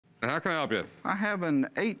How can I help you? I have an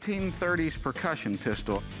 1830s percussion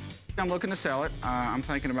pistol. I'm looking to sell it. I'm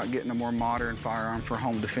thinking about getting a more modern firearm for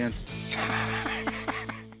home defense.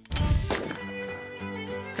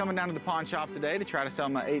 Coming down to the pawn shop today to try to sell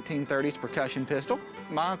my 1830s percussion pistol.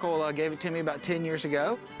 My uncle gave it to me about 10 years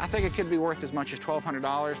ago. I think it could be worth as much as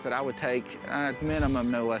 $1,200, but I would take at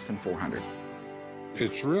minimum no less than $400.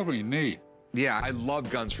 It's really neat. Yeah, I love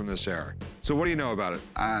guns from this era. So what do you know about it?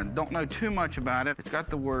 I don't know too much about it. It's got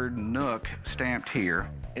the word Nook stamped here.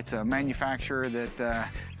 It's a manufacturer that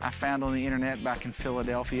I found on the internet back in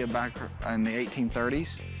Philadelphia back in the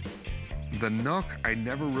 1830s. The Nook, I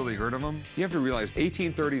never really heard of them. You have to realize,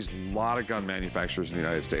 1830s, a lot of gun manufacturers in the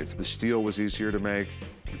United States. The steel was easier to make.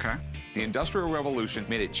 Okay. The Industrial Revolution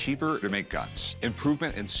made it cheaper to make guns.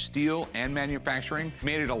 Improvement in steel and manufacturing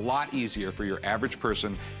made it a lot easier for your average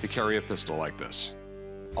person to carry a pistol like this.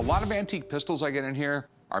 A lot of antique pistols I get in here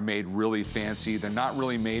are made really fancy. They're not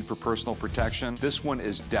really made for personal protection. This one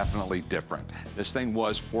is definitely different. This thing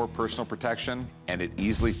was for personal protection, and it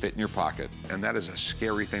easily fit in your pocket. And that is a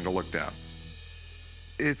scary thing to look down.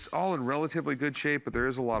 It's all in relatively good shape, but there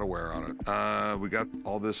is a lot of wear on it. We got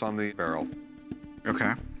all this on the barrel.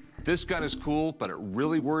 Okay. This gun is cool, but it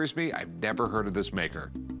really worries me. I've never heard of this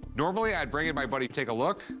maker. Normally, I'd bring in my buddy to take a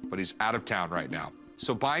look, but he's out of town right now.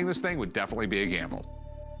 So buying this thing would definitely be a gamble.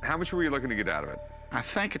 How much were you looking to get out of it? I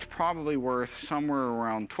think it's probably worth somewhere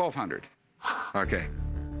around $1,200. Okay.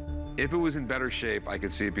 If it was in better shape, I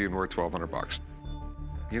could see it being worth 1,200 bucks.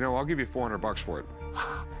 You know, I'll give you 400 bucks for it.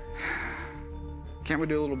 Can't we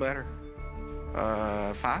do a little better?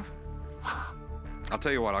 5? I'll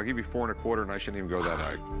tell you what, I'll give you 4 1/4, and I shouldn't even go that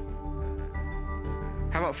high.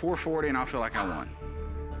 How about 440 and I'll feel like I won?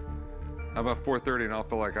 How about 430 and I'll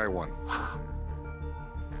feel like I won?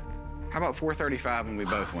 How about 435 and we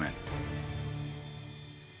both win?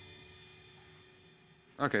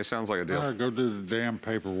 Okay, sounds like a deal. Go do the damn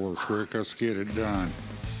paperwork, Rick. Let's get it done.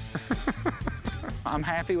 I'm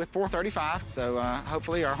happy with 435, so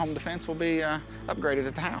hopefully our home defense will be upgraded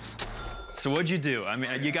at the house. So what'd you do? I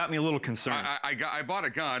mean, you got me a little concerned. I bought a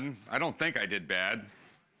gun. I don't think I did bad.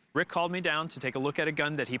 Rick called me down to take a look at a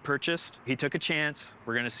gun that he purchased. He took a chance.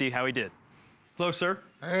 We're gonna see how he did. Hello, sir.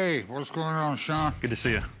 Hey, what's going on, Sean? Good to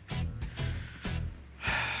see you.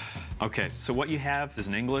 Okay, so what you have is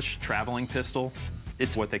an English traveling pistol.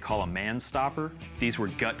 It's what they call a man stopper. These were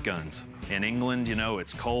gut guns. In England, you know,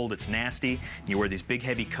 it's cold, it's nasty. You wear these big,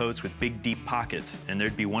 heavy coats with big, deep pockets, and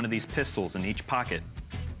there'd be one of these pistols in each pocket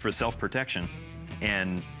for self-protection.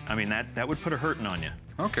 And, I mean, that would put a hurting on you.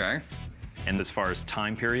 Okay. And as far as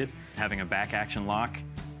time period, having a back-action lock,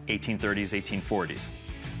 1830s, 1840s.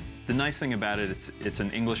 The nice thing about it, it's an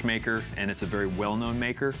English maker, and it's a very well-known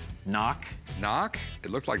maker, Nock. Nock? It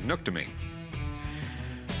looked like Nook to me.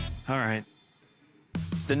 All right.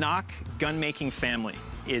 The Nock gun-making family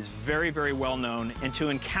is very, very well known, and to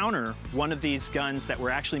encounter one of these guns that were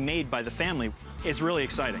actually made by the family is really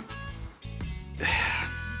exciting.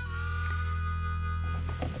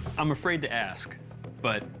 I'm afraid to ask,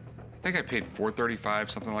 but... I think I paid $435,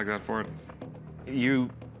 something like that for it. You...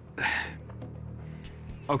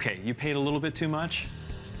 Okay, you paid a little bit too much.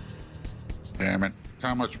 Damn it.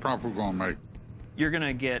 How much profit we gonna make? You're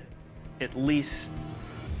gonna get at least,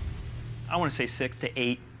 I want to say 600 to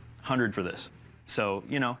 800 for this. So,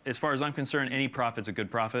 you know, as far as I'm concerned, any profit's a good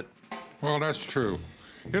profit. Well, that's true.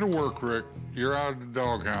 It'll work, Rick. You're out of the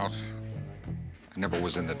doghouse. I never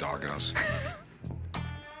was in the doghouse.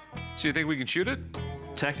 So you think we can shoot it?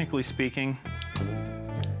 Technically speaking,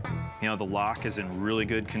 you know, the lock is in really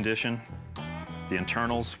good condition. The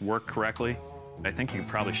internals work correctly. I think you could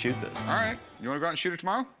probably shoot this. All right. You want to go out and shoot it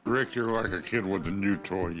tomorrow? Rick, you're like a kid with a new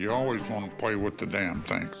toy. You always want to play with the damn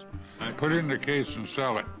things. Put it in the case and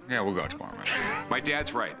sell it. Yeah, we'll go tomorrow, man. My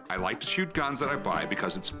dad's right. I like to shoot guns that I buy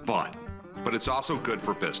because it's fun, but it's also good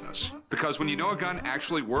for business. Because when you know a gun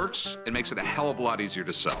actually works, it makes it a hell of a lot easier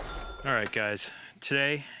to sell. All right, guys.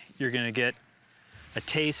 Today, you're gonna get a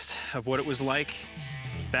taste of what it was like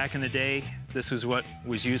back in the day. This was what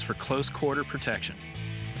was used for close quarter protection.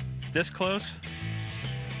 This close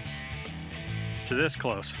to this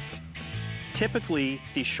close. Typically,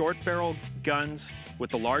 these short barrel guns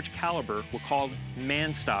with the large caliber were called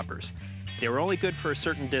man stoppers. They were only good for a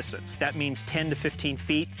certain distance. That means 10 to 15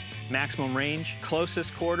 feet maximum range.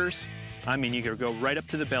 Closest quarters, I mean, you could go right up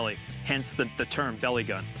to the belly, hence the term belly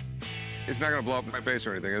gun. It's not gonna blow up in my face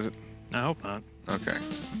or anything, is it? I hope not. Okay.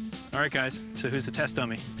 All right, guys, so who's the test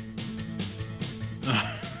dummy?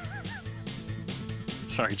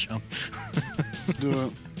 Sorry, chum. Let's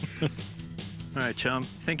do it. All right, chum,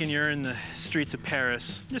 thinking you're in the streets of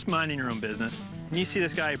Paris, just minding your own business, and you see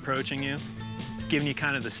this guy approaching you, giving you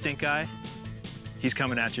kind of the stink eye, he's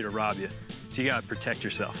coming at you to rob you. So you gotta protect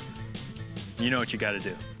yourself. You know what you gotta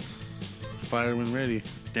do. Fireman ready.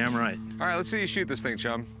 Damn right. All right, let's see you shoot this thing,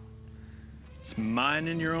 chum. It's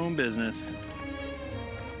minding your own business.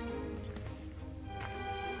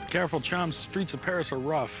 Careful, chums. Streets of Paris are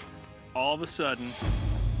rough. All of a sudden,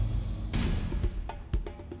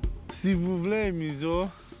 Si vous voulez, Mizo.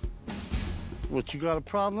 What, you got a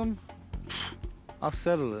problem? I'll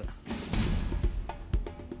settle it.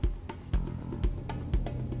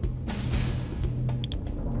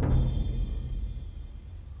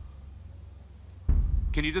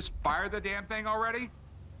 Can you just fire the damn thing already?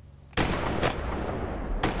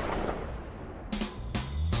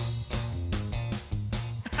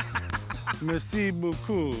 Merci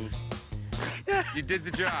beaucoup. You did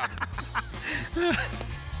the job.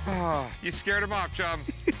 Oh, you scared him off, chum.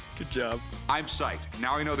 good job. I'm psyched.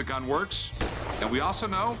 Now I know the gun works, and we also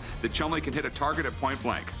know that Chumley can hit a target at point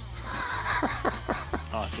blank.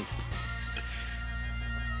 Awesome.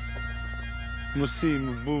 Merci,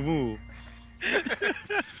 boo-boo.